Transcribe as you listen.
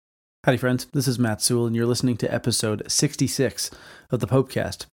Howdy friends, this is Matt Sewell and you're listening to episode 66 of the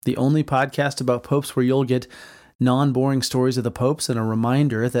Popecast, the only podcast about popes where you'll get non-boring stories of the popes and a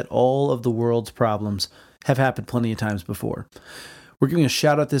reminder that all of the world's problems have happened plenty of times before. We're giving a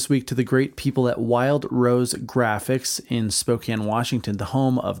shout out this week to the great people at Wild Rose Graphics in Spokane, Washington, the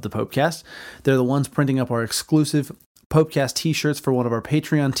home of the Popecast. They're the ones printing up our exclusive Popecast t-shirts for one of our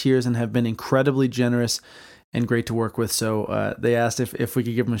Patreon tiers and have been incredibly generous and great to work with. So they asked if we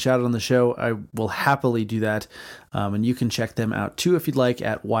could give them a shout out on the show. I will happily do that. And you can check them out too if you'd like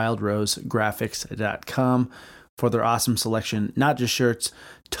at wildrosegraphics.com for their awesome selection. Not just shirts,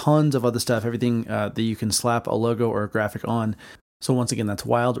 tons of other stuff, everything that you can slap a logo or a graphic on. So once again, that's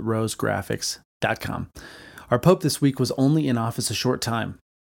wildrosegraphics.com. Our Pope this week was only in office a short time,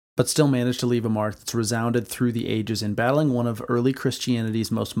 but still managed to leave a mark that's resounded through the ages in battling one of early Christianity's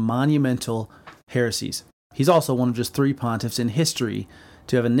most monumental heresies. He's also one of just 3 pontiffs in history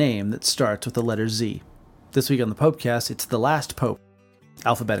to have a name that starts with the letter Z. This week on the Popecast, it's the last pope,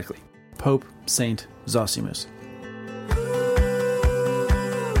 alphabetically, Pope Saint Zosimus.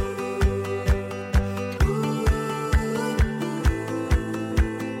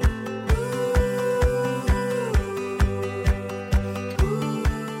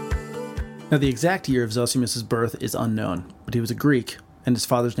 Now, the exact year of Zosimus' birth is unknown, but he was a Greek, and his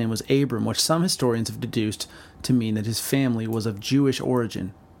father's name was Abram, which some historians have deduced to mean that his family was of Jewish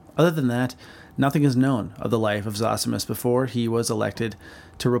origin. Other than that, nothing is known of the life of Zosimus before he was elected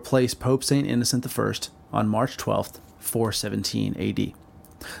to replace Pope St. Innocent I on March 12th, 417 AD.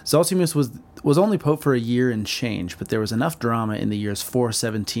 Zosimus was only pope for a year and change, but there was enough drama in the years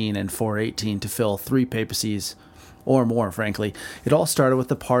 417 and 418 to fill 3 papacies, or more, frankly. It all started with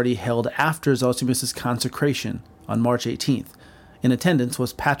the party held after Zosimus' consecration on March 18th. In attendance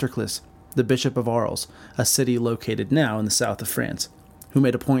was Patroclus, the Bishop of Arles, a city located now in the south of France, who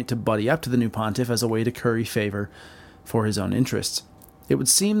made a point to buddy up to the new pontiff as a way to curry favor for his own interests. It would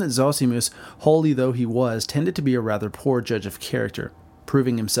seem that Zosimus, holy though he was, tended to be a rather poor judge of character,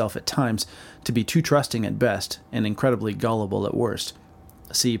 proving himself at times to be too trusting at best and incredibly gullible at worst.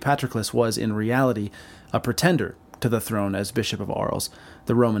 See, Patroclus was in reality a pretender to the throne as Bishop of Arles.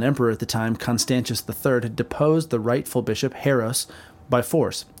 The Roman Emperor at the time, Constantius III, had deposed the rightful bishop, Heros, by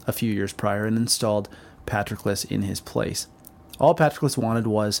force a few years prior and installed Patroclus in his place. All Patroclus wanted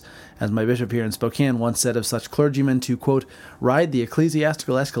was, as my bishop here in Spokane once said of such clergymen, to, quote, ride the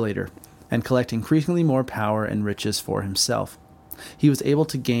ecclesiastical escalator and collect increasingly more power and riches for himself. He was able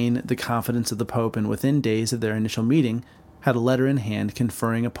to gain the confidence of the Pope, and within days of their initial meeting, had a letter in hand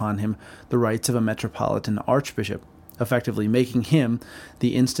conferring upon him the rights of a metropolitan archbishop, effectively making him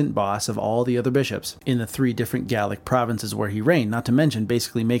the instant boss of all the other bishops in the 3 different Gallic provinces where he reigned, not to mention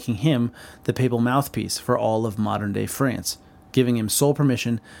basically making him the papal mouthpiece for all of modern-day France, giving him sole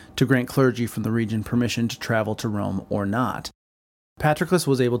permission to grant clergy from the region permission to travel to Rome or not. Patroclus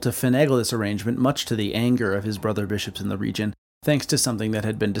was able to finagle this arrangement, much to the anger of his brother bishops in the region, thanks to something that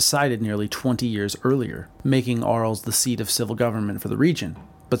had been decided nearly 20 years earlier, making Arles the seat of civil government for the region,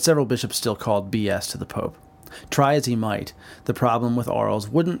 but several bishops still called BS to the Pope. Try as he might, the problem with Arles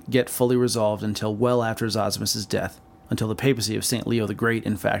wouldn't get fully resolved until well after Zosimus' death, until the papacy of St. Leo the Great,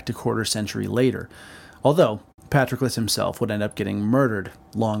 in fact, a quarter century later, although Patroclus himself would end up getting murdered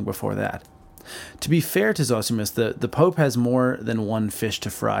long before that. To be fair to Zosimus, the Pope has more than one fish to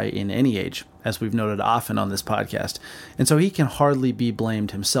fry in any age, as we've noted often on this podcast, and so he can hardly be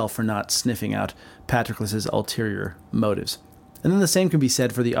blamed himself for not sniffing out Patroclus' ulterior motives. And then the same can be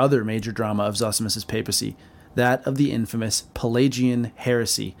said for the other major drama of Zosimus' papacy, that of the infamous Pelagian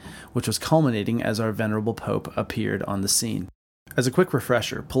heresy, which was culminating as our venerable Pope appeared on the scene. As a quick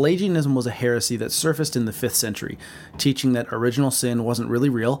refresher, Pelagianism was a heresy that surfaced in the 5th century, teaching that original sin wasn't really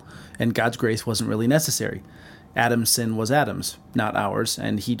real, and God's grace wasn't really necessary. Adam's sin was Adam's, not ours,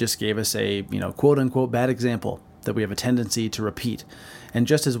 and he just gave us a, quote-unquote bad example that we have a tendency to repeat. And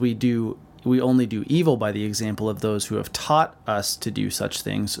just as we only do evil by the example of those who have taught us to do such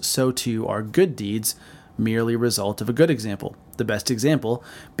things, so too our good deeds merely result of a good example, the best example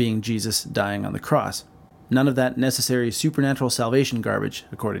being Jesus dying on the cross. None of that necessary supernatural salvation garbage,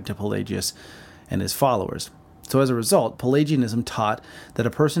 according to Pelagius and his followers. So as a result, Pelagianism taught that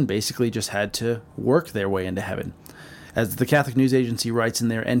a person basically just had to work their way into heaven. As the Catholic News Agency writes in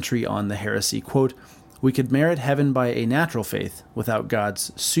their entry on the heresy, quote, we could merit heaven by a natural faith without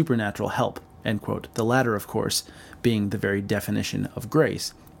God's supernatural help, end quote. The latter, of course, being the very definition of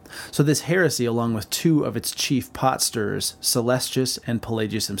grace. So this heresy, along with 2 of its chief pot stirrers, Celestius and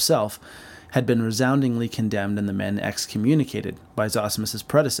Pelagius himself, had been resoundingly condemned and the men excommunicated by Zosimus'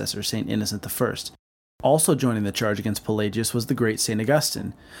 predecessor, St. Innocent I. Also joining the charge against Pelagius was the great St.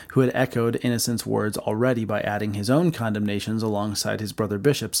 Augustine, who had echoed Innocent's words already by adding his own condemnations alongside his brother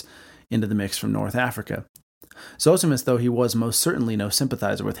bishops into the mix from North Africa. Zosimus, though he was most certainly no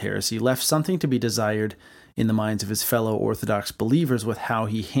sympathizer with heresy, left something to be desired in the minds of his fellow Orthodox believers with how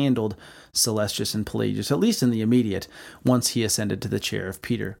he handled Celestius and Pelagius, at least in the immediate, once he ascended to the chair of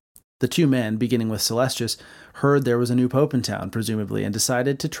Peter. The two men, beginning with Celestius, heard there was a new pope in town, presumably, and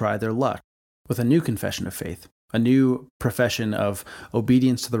decided to try their luck with a new confession of faith, a new profession of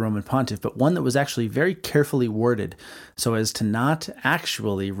obedience to the Roman pontiff, but one that was actually very carefully worded so as to not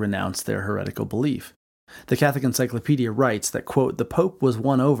actually renounce their heretical belief. The Catholic Encyclopedia writes that, quote, the Pope was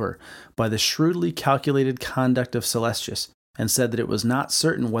won over by the shrewdly calculated conduct of Celestius, and said that it was not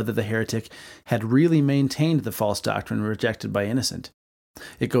certain whether the heretic had really maintained the false doctrine rejected by Innocent.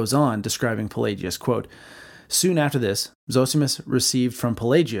 It goes on, describing Pelagius, quote, soon after this, Zosimus received from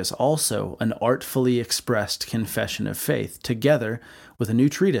Pelagius also an artfully expressed confession of faith, together with a new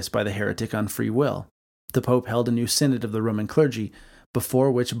treatise by the heretic on free will. The Pope held a new synod of the Roman clergy,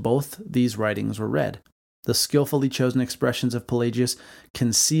 before which both these writings were read. The skillfully chosen expressions of Pelagius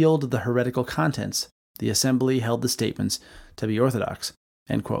concealed the heretical contents. The assembly held the statements to be orthodox.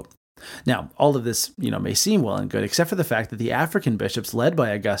 End quote. Now, all of this, may seem well and good, except for the fact that the African bishops, led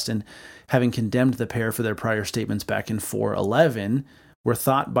by Augustine, having condemned the pair for their prior statements back in 411, were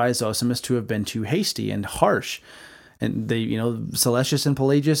thought by Zosimus to have been too hasty and harsh. And they, Celestius and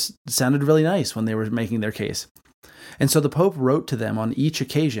Pelagius sounded really nice when they were making their case. And so the Pope wrote to them on each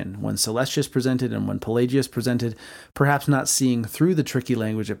occasion, when Celestius presented and when Pelagius presented, perhaps not seeing through the tricky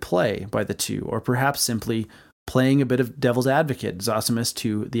language at play by the two, or perhaps simply playing a bit of devil's advocate, Zosimus,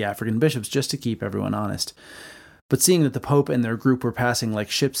 to the African bishops just to keep everyone honest. But seeing that the Pope and their group were passing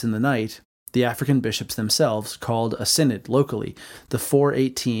like ships in the night, the African bishops themselves called a synod locally, the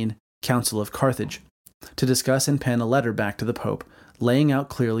 418 Council of Carthage, to discuss and pen a letter back to the Pope, laying out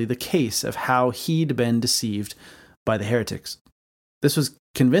clearly the case of how he'd been deceived by the heretics. This was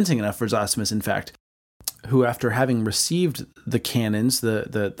convincing enough for Zosimus, in fact, who, after having received the canons,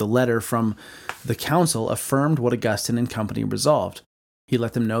 the letter from the council, affirmed what Augustine and company resolved. He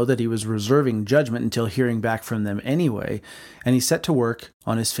let them know that he was reserving judgment until hearing back from them anyway, and he set to work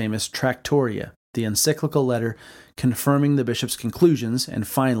on his famous Tractoria, the encyclical letter confirming the bishop's conclusions and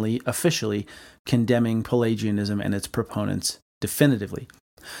finally, officially, condemning Pelagianism and its proponents definitively.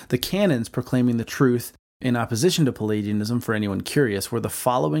 The canons proclaiming the truth in opposition to Pelagianism, for anyone curious, were the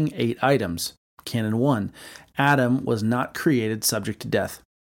following 8 items. Canon 1, Adam was not created subject to death.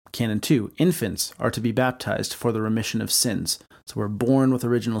 Canon 2, infants are to be baptized for the remission of sins. So we're born with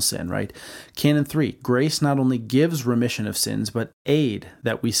original sin, right? Canon 3, grace not only gives remission of sins, but aid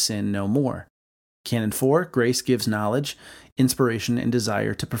that we sin no more. Canon 4, grace gives knowledge, inspiration, and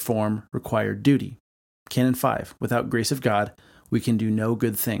desire to perform required duty. Canon 5, without grace of God, we can do no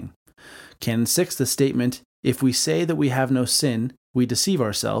good thing. Canon 6, the statement, if we say that we have no sin, we deceive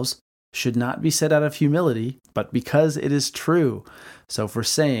ourselves, should not be said out of humility, but because it is true. So if we're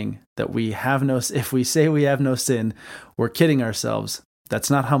saying that if we say we have no sin, we're kidding ourselves. That's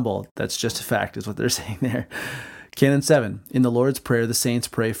not humble. That's just a fact, is what they're saying there. Canon 7, in the Lord's Prayer, the saints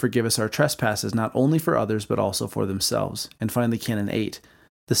pray, forgive us our trespasses, not only for others, but also for themselves. And finally, Canon 8,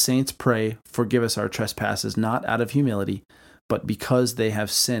 the saints pray, forgive us our trespasses, not out of humility, but because they have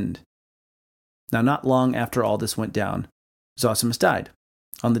sinned. Now, not long after all this went down, Zosimus died,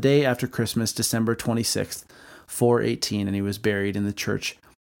 on the day after Christmas, December 26th, 418, and he was buried in the Church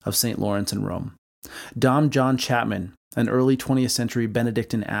of St. Lawrence in Rome. Dom John Chapman, an early 20th century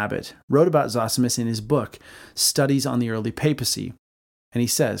Benedictine abbot, wrote about Zosimus in his book, Studies on the Early Papacy, and he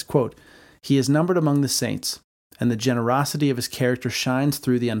says, quote, he is numbered among the saints, and the generosity of his character shines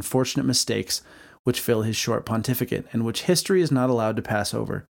through the unfortunate mistakes which fill his short pontificate, and which history is not allowed to pass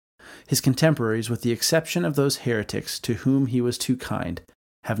over. His contemporaries, with the exception of those heretics to whom he was too kind,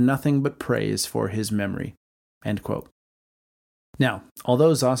 have nothing but praise for his memory. End quote. Now,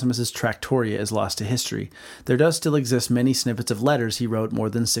 although Zosimus's Tractoria is lost to history, there does still exist many snippets of letters he wrote more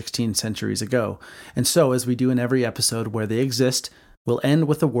than 16 centuries ago, and so, as we do in every episode where they exist, we'll end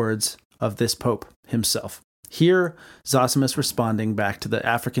with the words of this Pope himself. Here, Zosimus responding back to the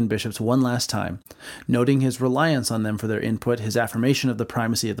African bishops one last time, noting his reliance on them for their input, his affirmation of the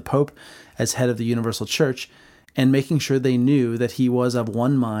primacy of the Pope as head of the Universal Church, and making sure they knew that he was of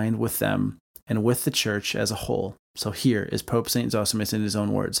one mind with them and with the Church as a whole. So here is Pope St. Zosimus in his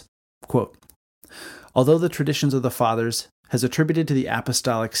own words. Quote, although the traditions of the Fathers has attributed to the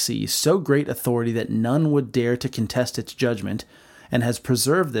Apostolic See so great authority that none would dare to contest its judgment, and has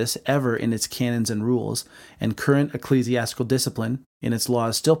preserved this ever in its canons and rules, and current ecclesiastical discipline in its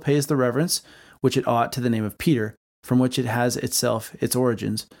laws still pays the reverence which it ought to the name of Peter, from which it has itself its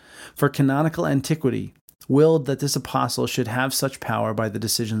origins. For canonical antiquity willed that this apostle should have such power by the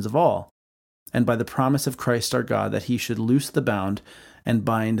decisions of all, and by the promise of Christ our God that he should loose the bound and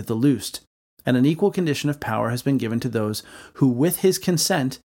bind the loosed. And an equal condition of power has been given to those who with his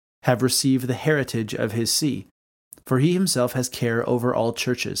consent have received the heritage of his see. For he himself has care over all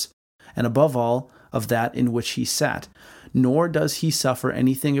churches, and above all of that in which he sat, nor does he suffer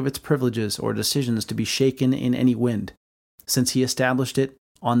anything of its privileges or decisions to be shaken in any wind, since he established it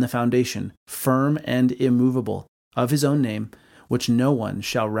on the foundation, firm and immovable, of his own name, which no one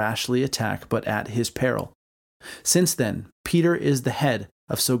shall rashly attack but at his peril. Since then, Peter is the head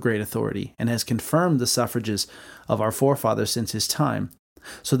of so great authority, and has confirmed the suffrages of our forefathers since his time,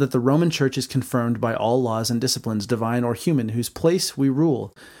 so that the Roman Church is confirmed by all laws and disciplines, divine or human, whose place we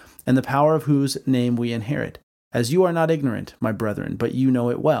rule, and the power of whose name we inherit. As you are not ignorant, my brethren, but you know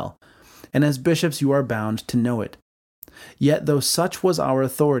it well, and as bishops you are bound to know it. Yet though such was our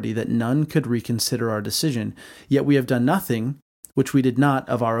authority that none could reconsider our decision, yet we have done nothing which we did not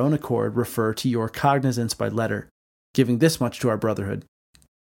of our own accord refer to your cognizance by letter, giving this much to our brotherhood,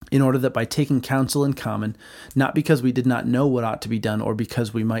 in order that by taking counsel in common, not because we did not know what ought to be done, or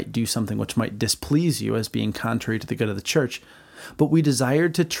because we might do something which might displease you as being contrary to the good of the church, but we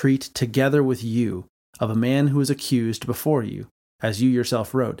desired to treat together with you of a man who was accused before you, as you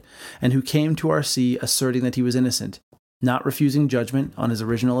yourself wrote, and who came to our see asserting that he was innocent, not refusing judgment on his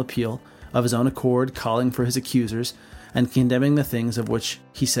original appeal, of his own accord calling for his accusers, and condemning the things of which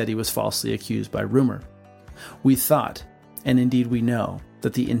he said he was falsely accused by rumor. We thought, and indeed we know,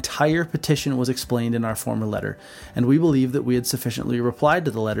 that the entire petition was explained in our former letter, and we believe that we had sufficiently replied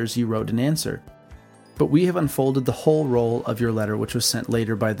to the letters you wrote in answer. But we have unfolded the whole roll of your letter, which was sent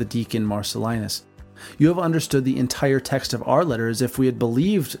later by the deacon Marcellinus. You have understood the entire text of our letter as if we had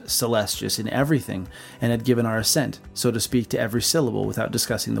believed Celestius in everything, and had given our assent, so to speak, to every syllable without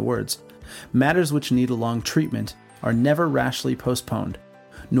discussing the words. Matters which need a long treatment are never rashly postponed,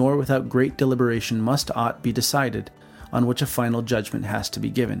 nor without great deliberation must aught be decided, on which a final judgment has to be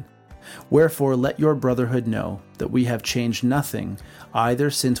given. Wherefore let your brotherhood know that we have changed nothing,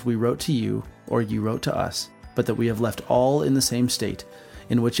 either since we wrote to you, or you wrote to us, but that we have left all in the same state,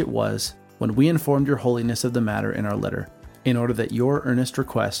 in which it was when we informed your holiness of the matter in our letter, in order that your earnest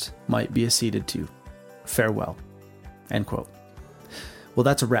request might be acceded to. Farewell." End quote. Well,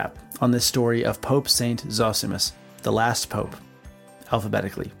 that's a wrap on this story of Pope Saint Zosimus, the last pope,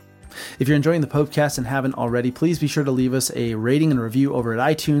 alphabetically. If you're enjoying the Popecast and haven't already, please be sure to leave us a rating and review over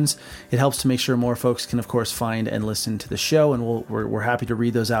at iTunes. It helps to make sure more folks can, of course, find and listen to the show, and we're happy to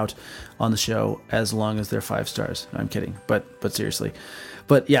read those out on the show as long as they're 5 stars. No, I'm kidding, but seriously.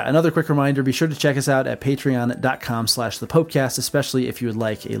 But yeah, another quick reminder, be sure to check us out at patreon.com/thepopecast, especially if you would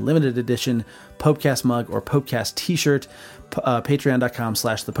like a limited edition Popecast mug or Popecast t-shirt,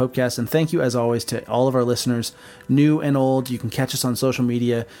 patreon.com/thepopecast. And thank you, as always, to all of our listeners, new and old. You can catch us on social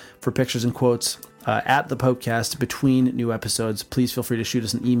media for pictures and quotes at the Popecast between new episodes. Please feel free to shoot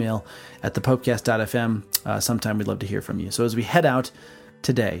us an email at thepopecast.fm. Sometime we'd love to hear from you. So as we head out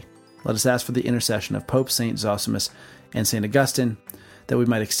today, let us ask for the intercession of Pope St. Zosimus and St. Augustine, that we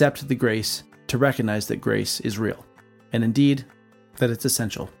might accept the grace to recognize that grace is real, and indeed that it's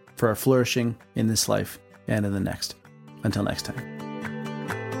essential for our flourishing in this life and in the next. Until next time.